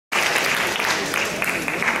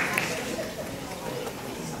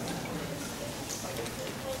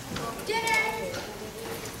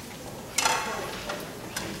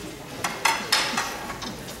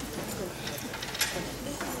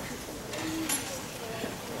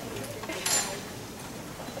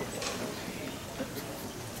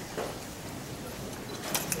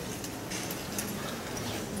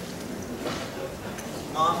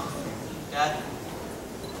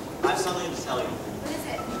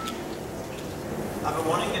I've been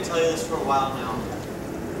wanting to tell you this for a while now.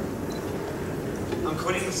 I'm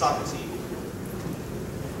quitting the soccer team.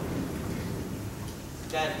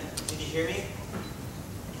 Dad, did you hear me?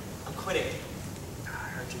 I'm quitting. I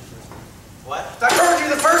heard you first. What? I heard you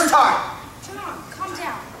the first time! John, calm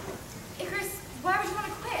down. Icarus, why would you want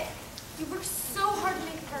to quit? You worked so hard to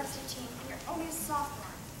make the varsity team, and you're only a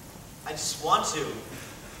sophomore. I just want to.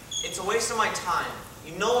 It's a waste of my time.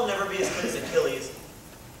 You know I'll never be as good as Achilles.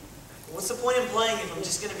 What's the point in playing if I'm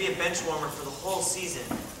just going to be a bench warmer for the whole season?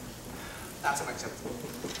 That's unacceptable.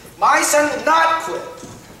 My son will not quit.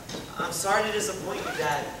 I'm sorry to disappoint you,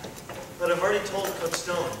 Dad, but I've already told Coach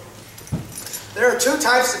Stone. There are two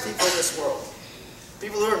types of people in this world.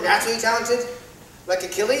 People who are naturally talented, like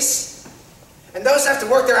Achilles, and those who have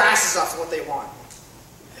to work their asses off for what they want.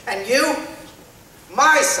 And you,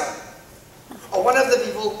 my son, are one of the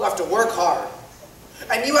people who have to work hard.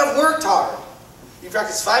 And you have worked hard. You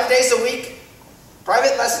practice 5 days a week,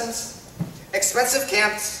 private lessons, expensive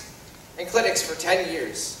camps, and clinics for 10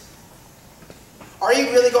 years. Are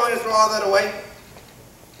you really going to throw all that away?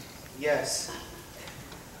 Yes.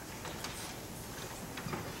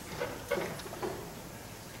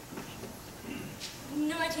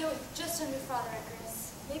 No idea what you've just done to your father,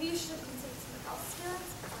 Icarus. Maybe you should have considered something else to do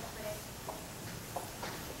before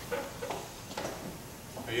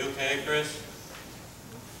quitting. Are you okay, Chris?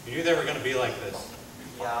 You knew they were going to be like this.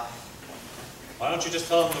 Yeah. Why don't you just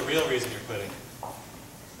tell them the real reason you're quitting?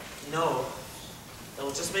 No.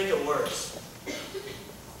 It'll just make it worse.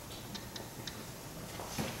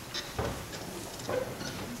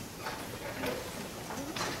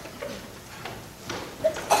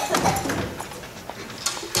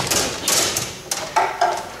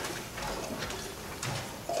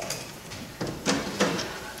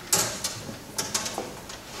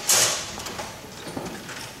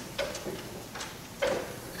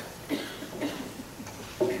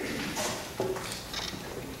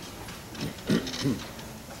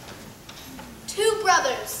 Two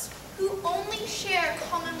brothers who only share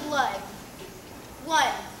common blood.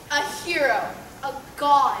 One, a hero, a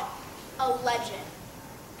god, a legend.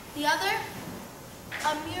 The other,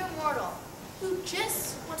 a mere mortal who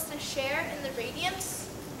just wants to share in the radiance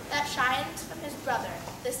that shines from his brother,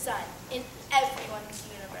 the sun, in everyone's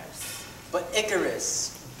universe. But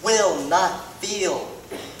Icarus will not feel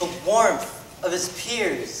the warmth of his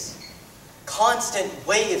peers. Constant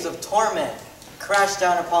waves of torment crash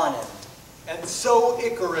down upon him. And so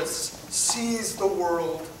Icarus sees the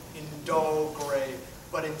world in dull gray,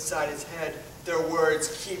 but inside his head, their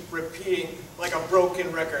words keep repeating like a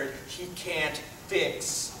broken record he can't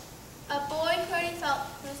fix. A boy who already felt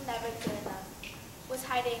he was never good enough was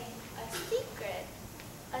hiding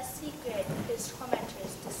a secret his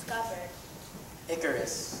tormentors discovered.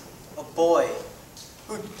 Icarus, a boy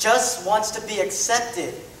who just wants to be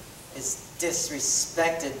accepted, is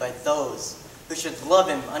disrespected by those who should love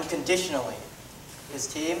him unconditionally. His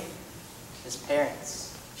team, his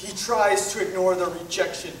parents. He tries to ignore the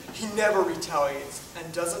rejection. He never retaliates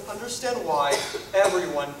and doesn't understand why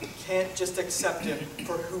everyone can't just accept him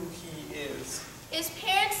for who he is. His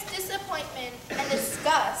parents' disappointment and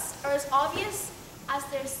disgust are as obvious as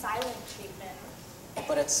their silent treatment.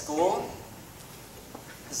 But at school,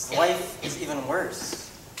 his life is even worse.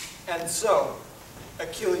 And so,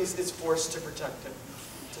 Achilles is forced to protect him,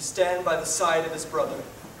 to stand by the side of his brother.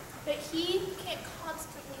 But he can't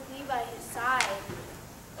constantly be by his side.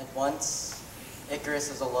 And once Icarus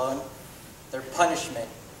is alone, their punishment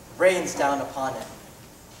rains down upon him.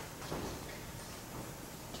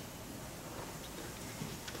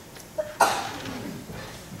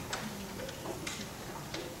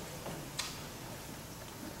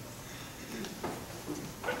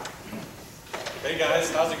 Hey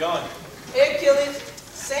guys, how's it going? Hey Achilles,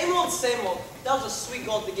 same old, same old. That was a sweet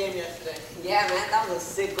goal at the game yesterday. Yeah, man, that was a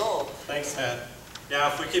sick goal. Thanks, man. Yeah,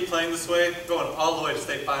 if we keep playing this way, we're going all the way to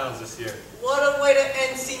state finals this year. What a way to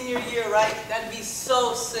end senior year, right? That'd be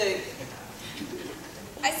so sick.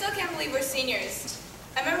 I still can't believe we're seniors.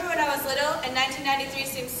 I remember when I was little and 1993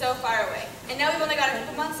 seemed so far away. And now we've only got a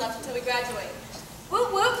couple months left until we graduate.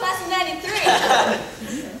 Whoop whoop, class of 93!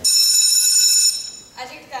 I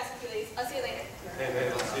take the class, Achilles. I'll see you later. Hey,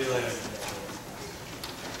 babe, I'll see you later.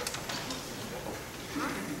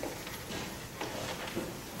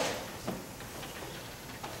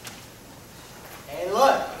 Hey,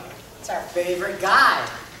 look, it's our favorite guy.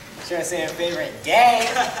 Should I say our favorite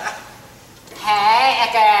game? Hey,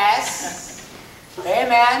 Icarus. Hey,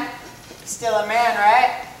 man. Still a man,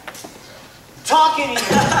 right? Talking to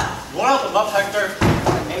you. You want to help him up, Hector?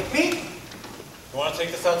 Make me? You want to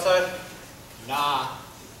take this outside? Nah.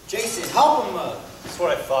 Jason, help him up. That's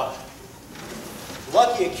what I thought.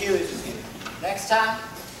 Lucky Achilles is here. Next time,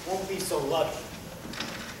 won't be so lucky.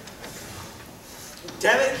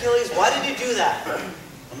 Damn it, Achilles, why did you do that?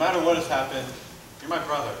 No matter what has happened, you're my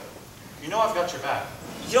brother. You know I've got your back.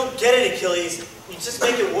 You don't get it, Achilles. You just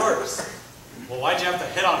make it worse. Well, why'd you have to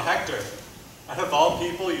hit on Hector? Out of all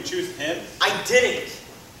people, you choose him? I didn't.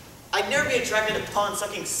 I'd never be attracted to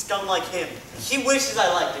pawn-sucking scum like him. He wishes I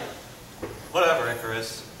liked him. Whatever,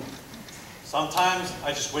 Icarus. Sometimes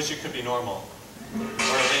I just wish you could be normal. Or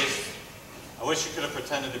at least, I wish you could have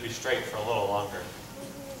pretended to be straight for a little longer.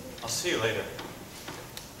 I'll see you later.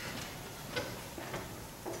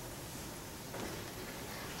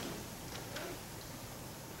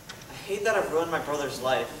 I hate that I've ruined my brother's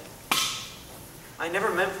life. I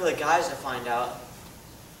never meant for the guys to find out.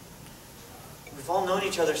 We've all known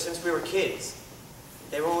each other since we were kids.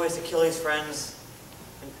 They were always Achilles' friends,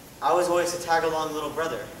 and I was always a tag-along little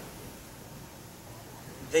brother.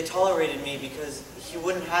 They tolerated me because he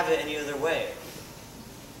wouldn't have it any other way.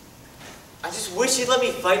 I just wish he'd let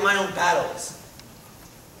me fight my own battles.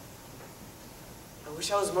 I wish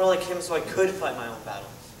I was more like him so I could fight my own battles.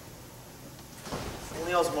 If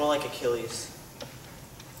only I was more like Achilles.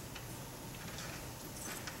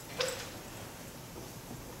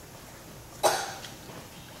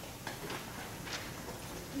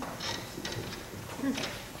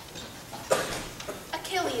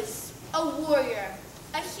 Achilles, a warrior,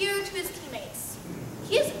 a hero to his teammates.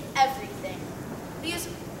 He is everything. But he has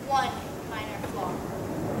one minor flaw.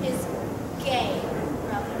 His gay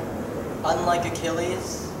brother. Unlike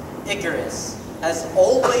Achilles, Icarus has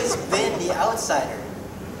always been the outsider.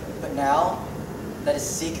 But now that his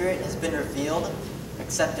secret has been revealed,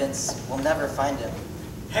 acceptance will never find him.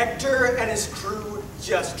 Hector and his crew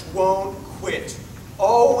just won't quit,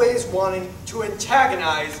 always wanting to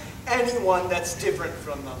antagonize anyone that's different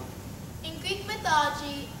from them. In Greek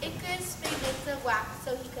mythology, Icarus made wings of wax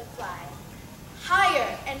so he could fly.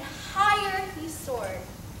 Higher and higher he soared,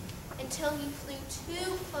 until he flew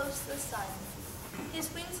too close to the sun.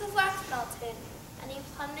 His wings of wax melted, and he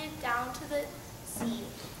plummeted down to the sea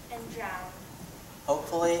and drowned.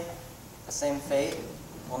 Hopefully, the same fate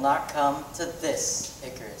will not come to this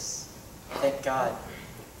Icarus. Thank God,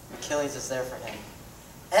 Achilles is there for him.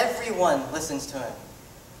 Everyone listens to him.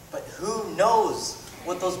 But who knows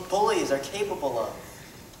what those bullies are capable of?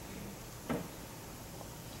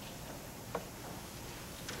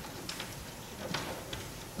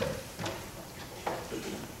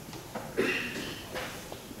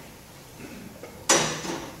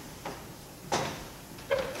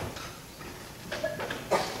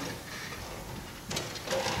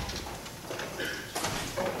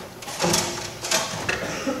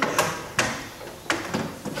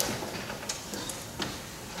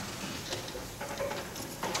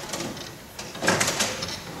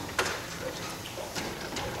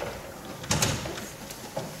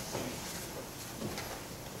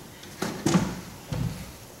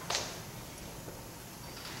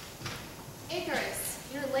 Icarus,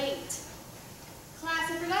 you're late.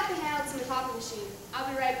 Class, I forgot the handles in the coffee machine.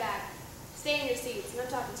 I'll be right back. Stay in your seats, and I'm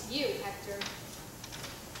talking to you, Hector.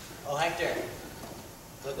 Oh, Hector,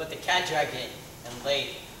 look what the cat dragged in, and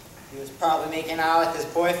late. He was probably making out with his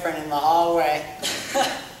boyfriend in the hallway.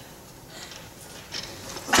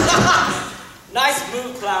 Nice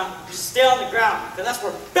move, clown. You stay on the ground, because that's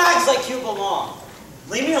where bags like you belong.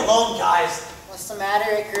 Leave me alone, guys. What's the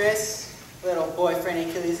matter, Icarus? Little boyfriend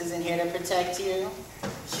Achilles isn't here to protect you.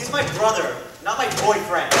 He's my brother, not my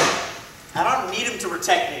boyfriend. I don't need him to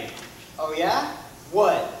protect me. Oh yeah?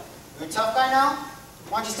 What? You're a tough guy now?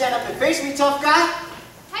 Why don't you stand up and face me, tough guy?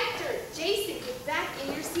 Hector, Jason, get back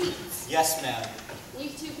in your seats. Yes, ma'am. You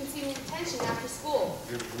two can see me detention after school.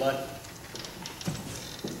 Your blood.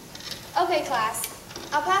 Okay, class.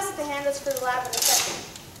 I'll pass it the handles for the lab in a second.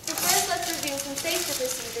 But first, let's review some safety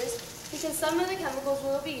procedures, because some of the chemicals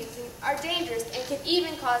we'll be using are dangerous and can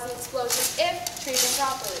even cause an explosion if treated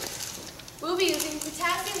properly. We'll be using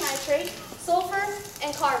potassium nitrate, sulfur,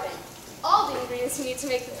 and carbon. All the ingredients you need to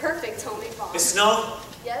make the perfect homemade bomb. Miss Snow,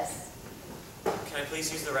 Yes? can I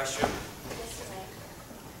please use the restroom? Yes, you may.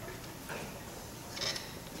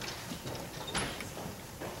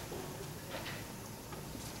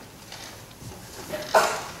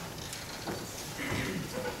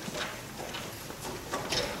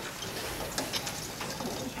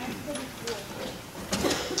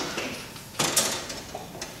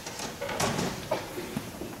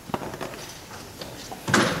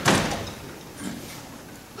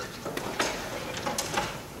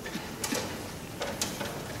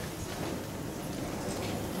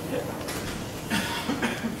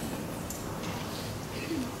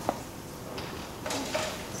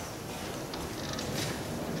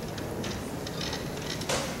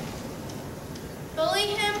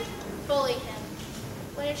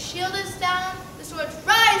 shield is down, the swords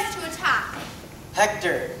rise to attack.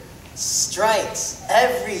 Hector strikes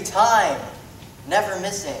every time, never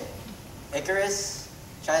missing. Icarus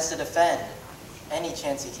tries to defend any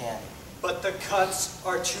chance he can. But the cuts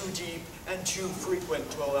are too deep and too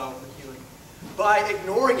frequent to allow for healing. By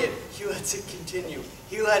ignoring it, he lets it continue.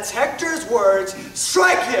 He lets Hector's words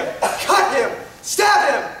strike him, cut him, stab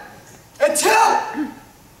him, until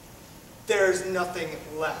there's nothing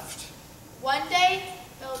left. One day,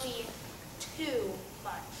 it'll be too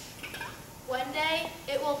much. One day,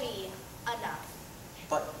 it will be enough.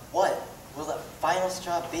 But what will that final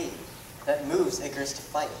straw be that moves Icarus to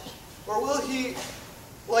fight? Or will he,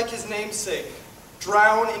 like his namesake,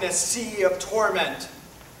 drown in a sea of torment?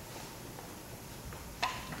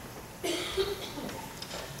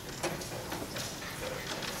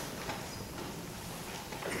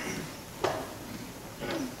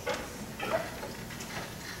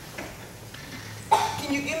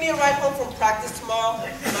 Can you give me a ride home from practice tomorrow?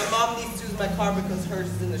 My mom needs to use my car because hers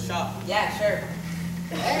is in the shop. Yeah, sure.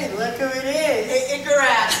 Hey, look who it is. Hey,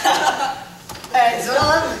 Icarus! Hey,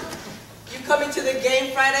 Zon. You coming to the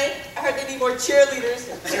game Friday? I heard they need more cheerleaders.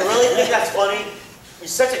 Do you really think that's funny? You're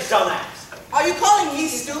such a dumbass. Are you calling me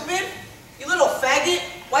stupid? You little faggot?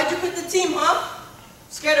 Why'd you quit the team, huh?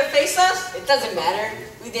 Scared to face us? It doesn't matter.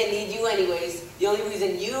 We didn't need you anyways. The only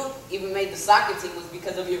reason you even made the soccer team was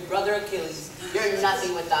because of your brother Achilles. You're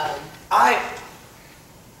nothing without him.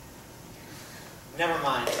 Never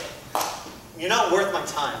mind. You're not worth my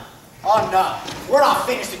time. Oh no, we're not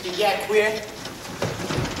finished with you yet, queer.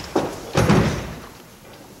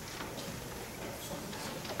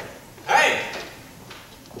 Hey!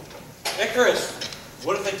 Icarus,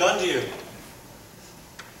 what have they done to you?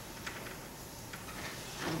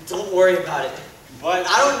 Don't worry about it. But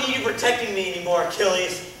I don't need you protecting me anymore,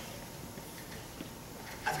 Achilles.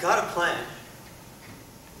 I've got a plan.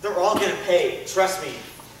 They're all gonna pay, trust me.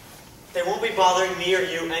 They won't be bothering me or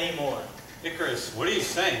you anymore. Icarus, what are you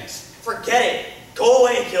saying? Forget it. Go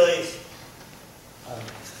away, Achilles.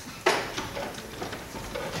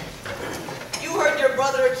 You heard your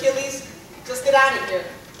brother Achilles. Just get out of here.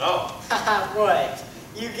 No. What?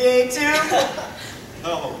 You gay too?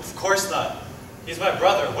 No, of course not. He's my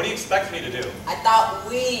brother. What do you expect me to do? I thought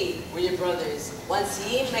we were your brothers. Once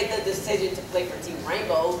he made the decision to play for Team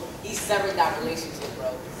Rainbow, he severed that relationship,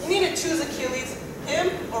 bro. You need to choose Achilles, him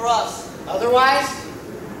or us. Otherwise,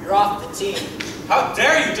 you're off the team. How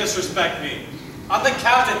dare you disrespect me? I'm the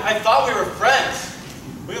captain. I thought we were friends.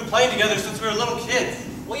 We've been playing together since we were little kids.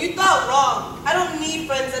 Well, you thought wrong. I don't need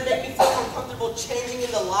friends that make me feel uncomfortable changing in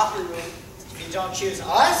the locker room. If you don't choose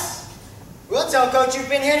us, we'll tell Coach you've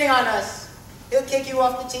been hitting on us. He'll kick you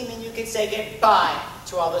off the team and you can say goodbye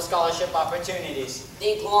to all the scholarship opportunities.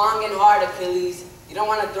 Think long and hard, Achilles. You don't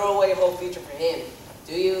want to throw away a whole future for him,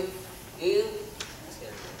 do you? Do you?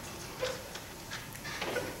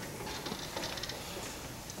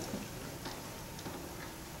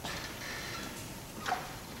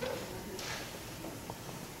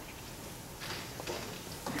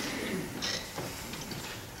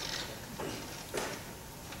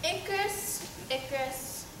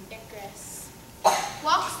 Icarus,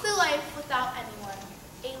 walks through life without anyone,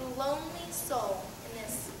 a lonely soul in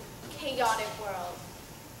this chaotic world.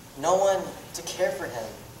 No one to care for him.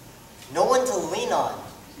 No one to lean on.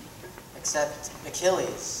 Except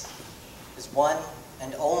Achilles, his one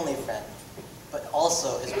and only friend, but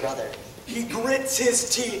also his brother. He grits his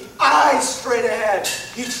teeth, eyes straight ahead.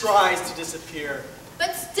 He tries to disappear.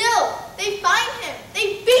 But still, they find him.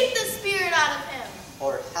 They beat the spirit out of him.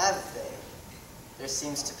 Or have they? There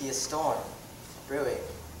seems to be a storm brewing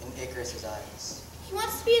in Icarus's eyes. He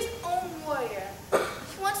wants to be his own warrior.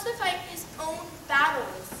 He wants to fight his own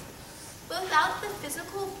battles. But without the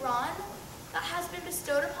physical brawn that has been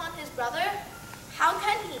bestowed upon his brother, how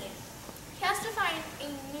can he? He has to find a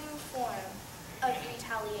new form of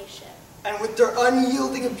retaliation. And with their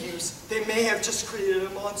unyielding abuse, they may have just created a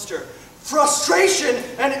monster. Frustration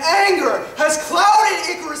and anger has clouded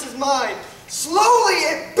Icarus's mind. Slowly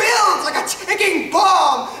it builds like a ticking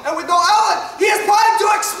bomb, and with no outlet, he is primed to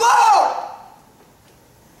explode!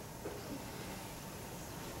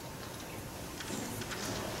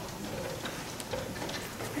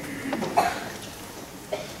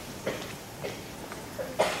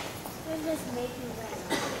 They're just making that.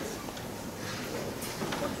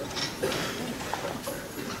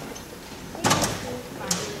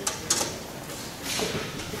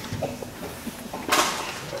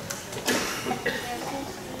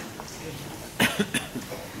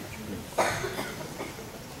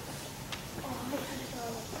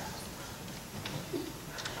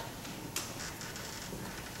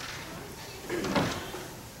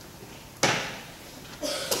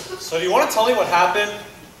 So do you want to tell me what happened?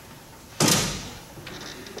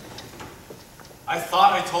 I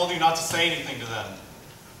thought I told you not to say anything to them.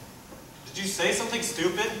 Did you say something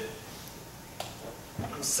stupid?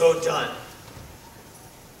 I'm so done.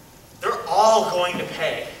 They're all going to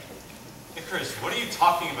pay. Icarus, what are you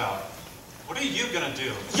talking about? What are you gonna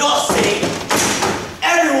do? You'll see!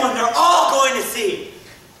 Everyone, they're all going to see!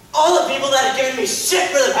 All the people that have given me shit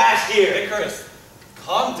for the past year! Icarus,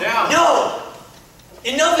 calm down. No!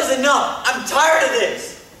 Enough is enough! I'm tired of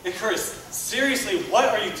this! Icarus, seriously, what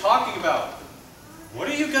are you talking about? What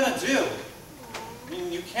are you gonna do? I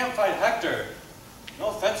mean, you can't fight Hector. No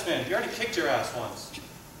offense, man. He already kicked your ass once.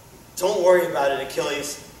 Don't worry about it,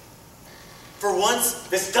 Achilles. For once,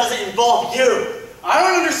 this doesn't involve you! I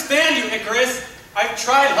don't understand you, Icarus. I've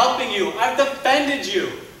tried helping you. I've defended you.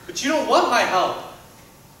 But you don't want my help.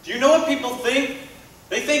 Do you know what people think?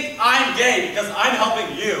 They think I'm gay because I'm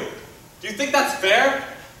helping you. Do you think that's fair?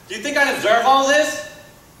 Do you think I deserve all this?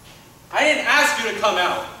 I didn't ask you to come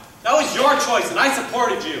out. That was your choice, and I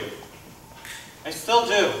supported you. I still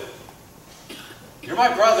do. You're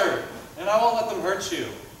my brother, and I won't let them hurt you.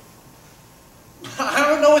 I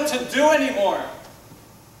don't know what to do anymore.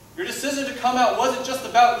 Your decision to come out wasn't just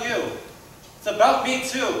about you. It's about me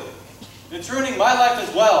too. And it's ruining my life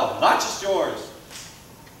as well, not just yours.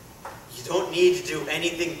 You don't need to do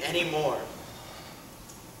anything anymore.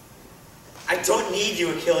 I don't need you,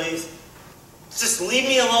 Achilles. Just leave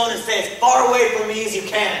me alone and stay as far away from me as you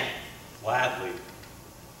can. Gladly.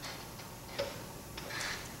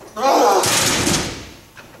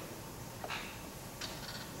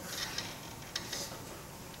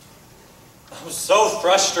 I'm so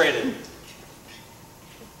frustrated.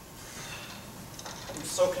 I'm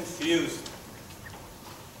so confused.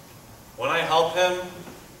 When I help him,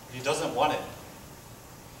 he doesn't want it.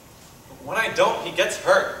 But when I don't, he gets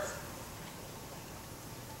hurt.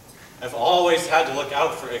 I've always had to look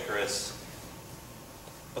out for Icarus.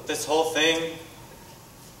 But this whole thing,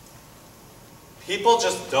 people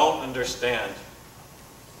just don't understand.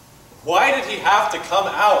 Why did he have to come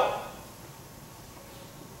out?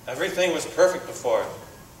 Everything was perfect before.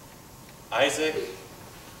 Isaac,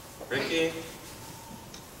 Ricky,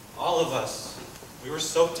 all of us, we were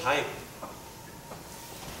so tight.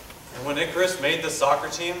 And when Icarus made the soccer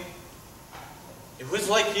team, it was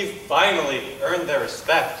like he finally earned their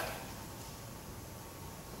respect.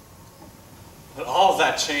 But all of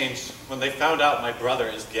that changed when they found out my brother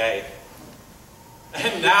is gay.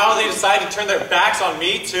 And now they decide to turn their backs on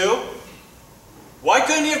me too? Why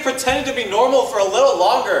couldn't he have pretended to be normal for a little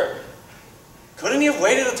longer? Couldn't he have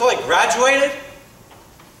waited until I graduated?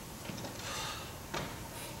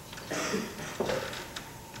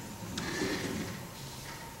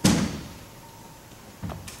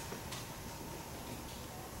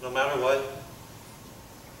 No matter what,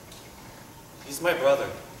 he's my brother.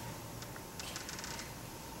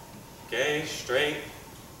 Gay, straight,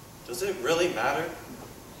 does it really matter?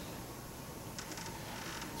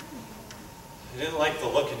 I didn't like the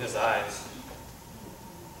look in his eyes.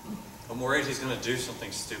 I'm worried he's going to do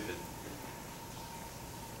something stupid.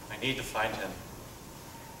 I need to find him.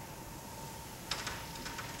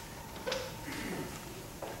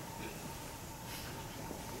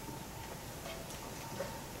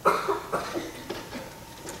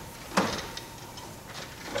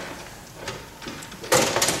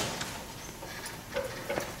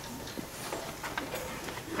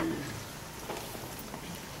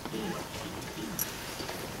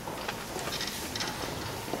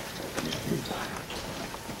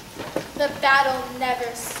 The battle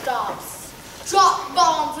never stops. Drop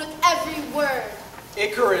bombs with every word.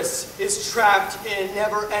 Icarus is trapped in a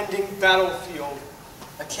never-ending battlefield.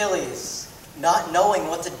 Achilles, not knowing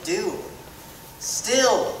what to do,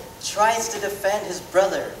 still tries to defend his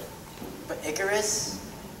brother. But Icarus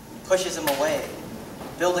pushes him away,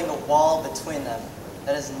 building a wall between them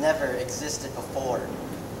that has never existed before.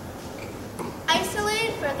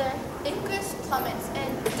 Isolated further, Icarus plummets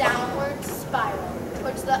in a downward spiral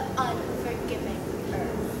towards the unforgiving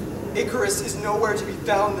earth. Icarus is nowhere to be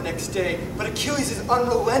found the next day, but Achilles is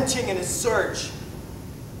unrelenting in his search.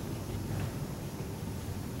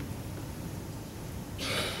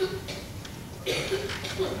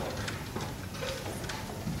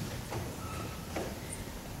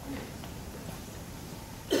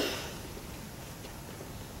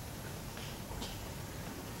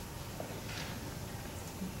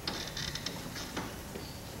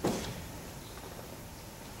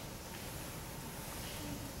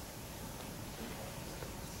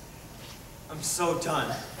 I'm so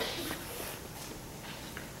done.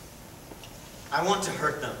 I want to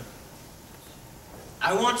hurt them.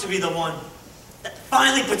 I want to be the one that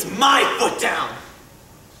finally puts my foot down.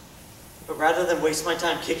 But rather than waste my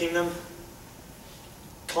time kicking them,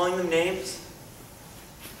 calling them names,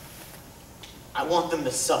 I want them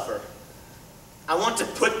to suffer. I want to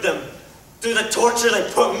put them through the torture they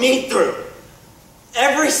put me through.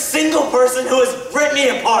 Every single person who has ripped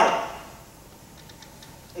me apart.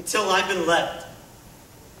 Until I've been left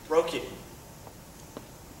broken.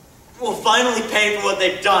 Will finally pay for what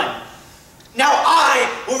they've done. Now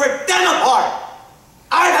I will rip them apart.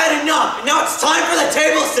 I've had enough, and now it's time for the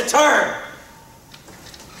tables to turn.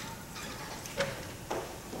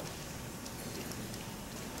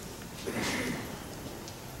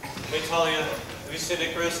 Hey Talia, have you seen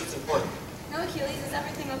Icarus? It's important. No, Achilles, is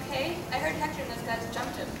everything okay? I heard Hector and those guys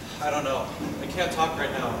jumped him. I don't know. I can't talk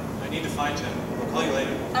right now. I need to find him. I'll call you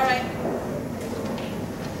later. All right.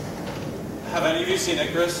 Have any of you seen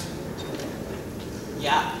Icarus?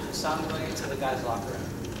 Yeah, saw him going into the guy's locker room.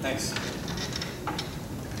 Thanks.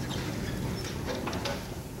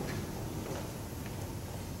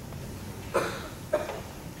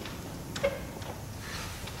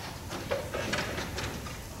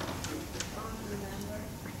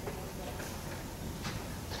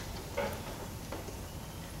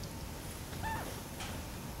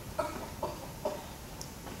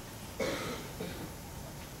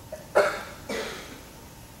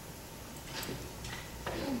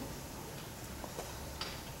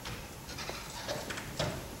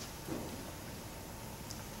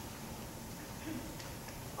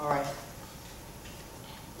 Alright.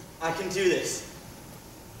 I can do this.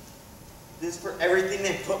 This is for everything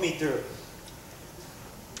they've put me through.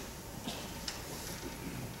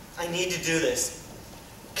 I need to do this.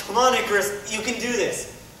 Come on, Icarus, you can do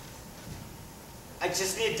this. I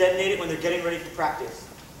just need to detonate it when they're getting ready for practice.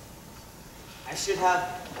 I should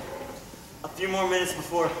have a few more minutes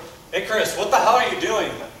before... Icarus, what the hell are you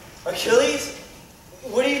doing? Achilles?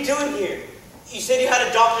 What are you doing here? You said you had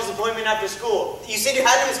a doctor's appointment after school. You said you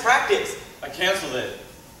had to miss practice. I canceled it.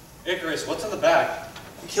 Icarus, what's in the bag?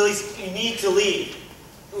 Achilles, you need to leave.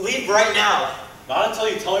 Leave right now. Not until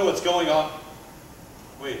you tell me what's going on.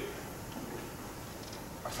 Wait.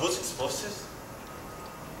 Are those explosives?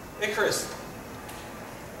 Icarus,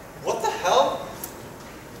 what the hell?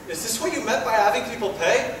 Is this what you meant by having people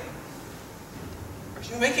pay? Are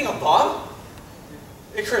you making a bomb?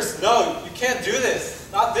 Icarus, no, you can't do this.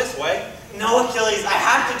 Not this way. No, Achilles, I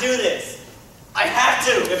have to do this. I have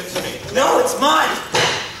to. Give it to me. No, it's mine.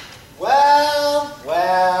 Well,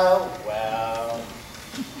 well, well.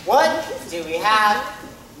 What do we have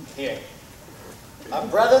here? A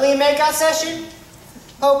brotherly makeout session?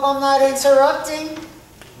 Hope I'm not interrupting.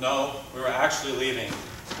 No, we were actually leaving.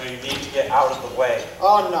 So you need to get out of the way.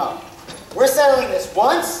 Oh no. We're settling this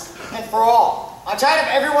once and for all. I'm tired of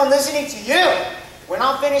everyone listening to you. When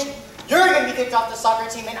I'm finished, you're going to be kicked off the soccer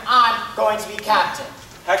team and I'm going to be captain.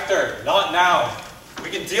 Hector, not now. We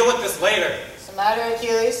can deal with this later. What's the matter,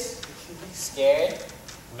 Achilles? Scared?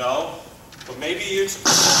 No, but maybe you...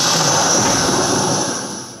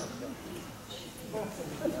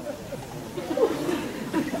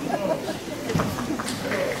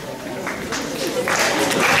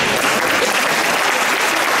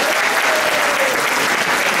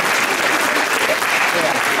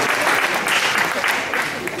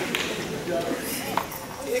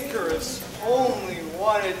 Icarus only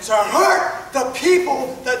wanted to hurt the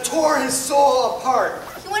people that tore his soul apart.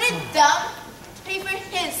 He wanted them to pay for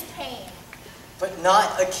his pain. But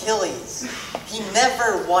not Achilles. He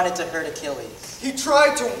never wanted to hurt Achilles. He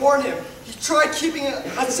tried to warn him. He tried keeping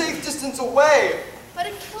a safe distance away. But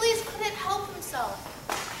Achilles couldn't help himself.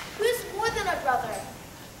 Who's more than a brother?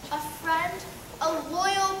 A friend? A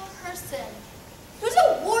loyal person? Who's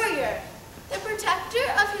a warrior? The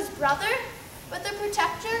protector of his brother, but the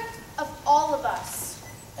protector of all of us.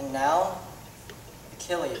 And now,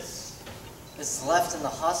 Achilles is left in the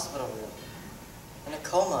hospital room, in a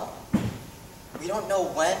coma. We don't know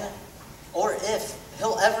when or if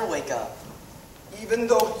he'll ever wake up. Even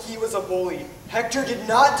though he was a bully, Hector did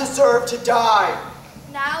not deserve to die.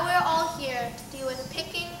 Now we're all here to deal with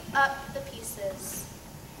picking up the pieces.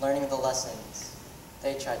 Learning the lessons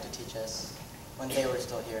they tried to teach us when they were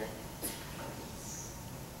still here.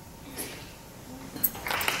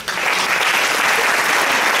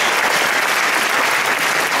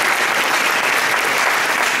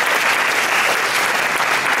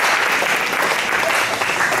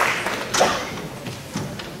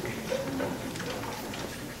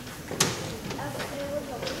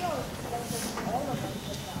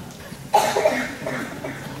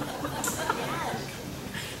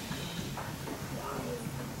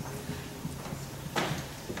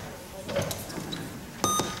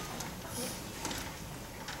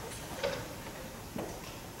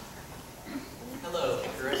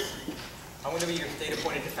 going to be your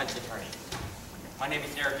state-appointed defense attorney. My name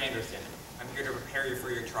is Eric Anderson. I'm here to prepare you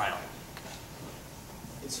for your trial.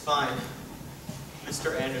 It's fine,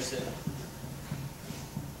 Mr. Anderson.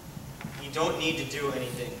 You don't need to do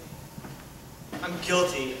anything. I'm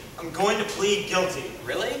guilty. I'm going to plead guilty.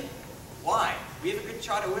 Really? Why? We have a good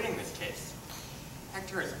shot at winning this case.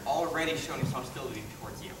 Hector has already shown his hostility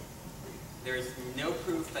towards you. There is no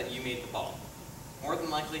proof that you made the bomb. More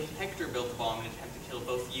than likely, Hector built the bomb in an attempt to kill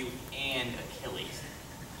both you and Achilles.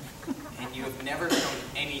 And you have never shown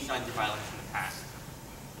any signs of violence in the past.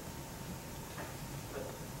 But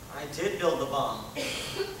I did build the bomb.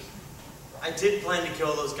 I did plan to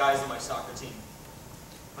kill those guys on my soccer team.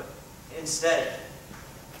 But instead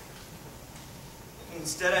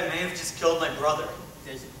I may have just killed my brother.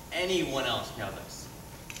 Does anyone else know this?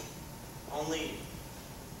 Only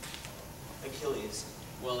Achilles.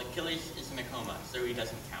 Well, Achilles is in a coma, so he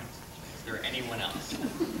doesn't count. Is there anyone else?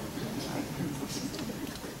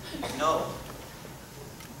 No.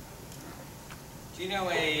 Do you know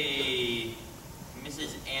a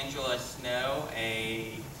Mrs. Angela Snow,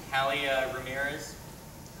 a Talia Ramirez,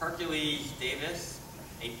 Hercules Davis,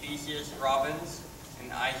 a Theseus Robbins,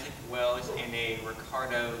 an Isaac Wells, and a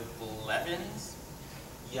Ricardo Blevins?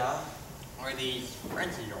 Yeah? Are these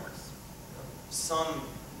friends of yours? Some,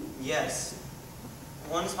 yes.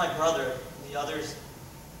 One's my brother, the others,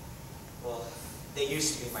 well, they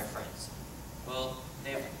used to be my friends. Well,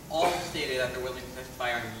 they have all stated that they're willing to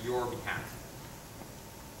testify on your behalf.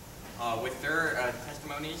 With their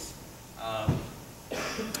testimonies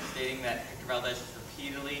stating that Hector Valdez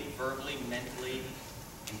repeatedly, verbally, mentally,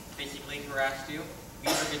 and physically harassed you, we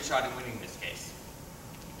have a good shot at winning this case.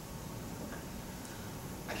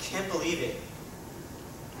 I can't believe it.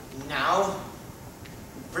 Now?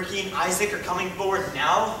 Ricky and Isaac are coming forward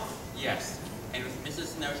now? Yes, and with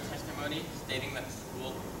Mrs. Snow's testimony stating that the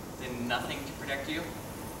school did nothing to protect you,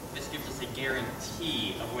 this gives us a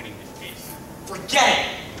guarantee of winning this case. Forget it!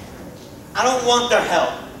 I don't want their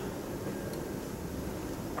help.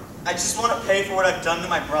 I just want to pay for what I've done to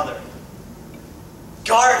my brother.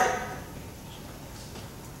 Guard it!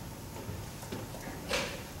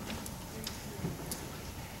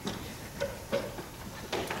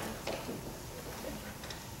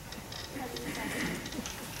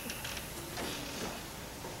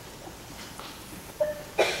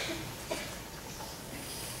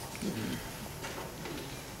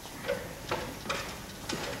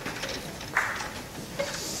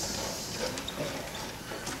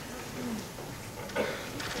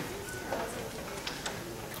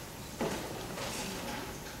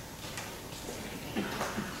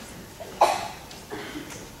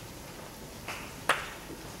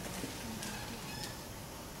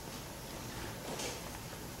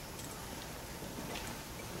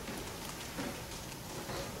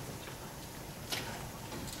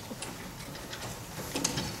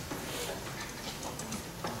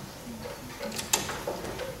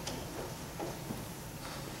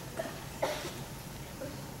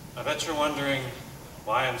 I bet you're wondering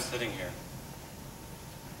why I'm sitting here.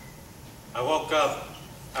 I woke up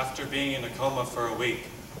after being in a coma for a week.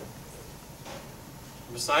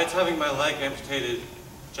 And besides having my leg amputated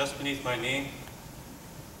just beneath my knee,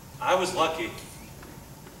 I was lucky.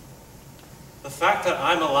 The fact that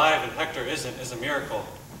I'm alive and Hector isn't is a miracle.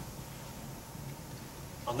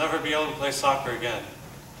 I'll never be able to play soccer again.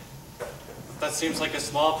 But that seems like a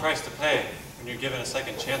small price to pay when you're given a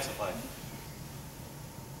second chance at life.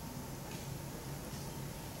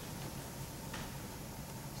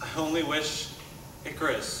 I only wish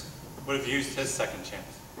Icarus would have used his second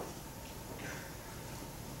chance.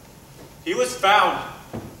 He was found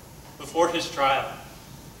before his trial,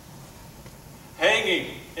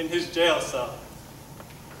 hanging in his jail cell.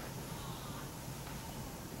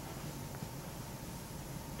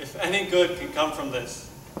 If any good can come from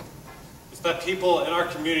this, it's that people in our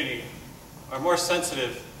community are more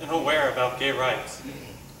sensitive and aware about gay rights.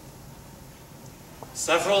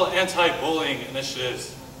 Several anti-bullying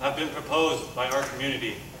initiatives have been proposed by our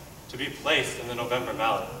community to be placed in the November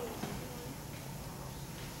ballot.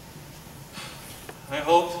 I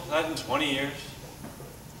hope that in 20 years,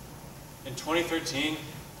 in 2013,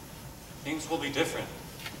 things will be different.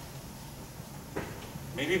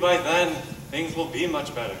 Maybe by then, things will be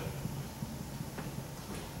much better.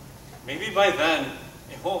 Maybe by then,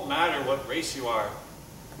 it won't matter what race you are,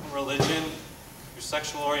 your religion, your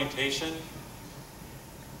sexual orientation.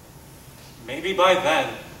 Maybe by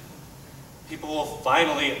then, people will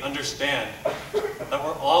finally understand that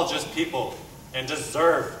we're all just people and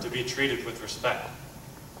deserve to be treated with respect.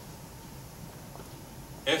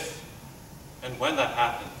 If and when that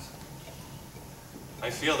happens, I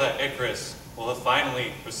feel that Icarus will have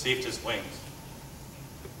finally received his wings.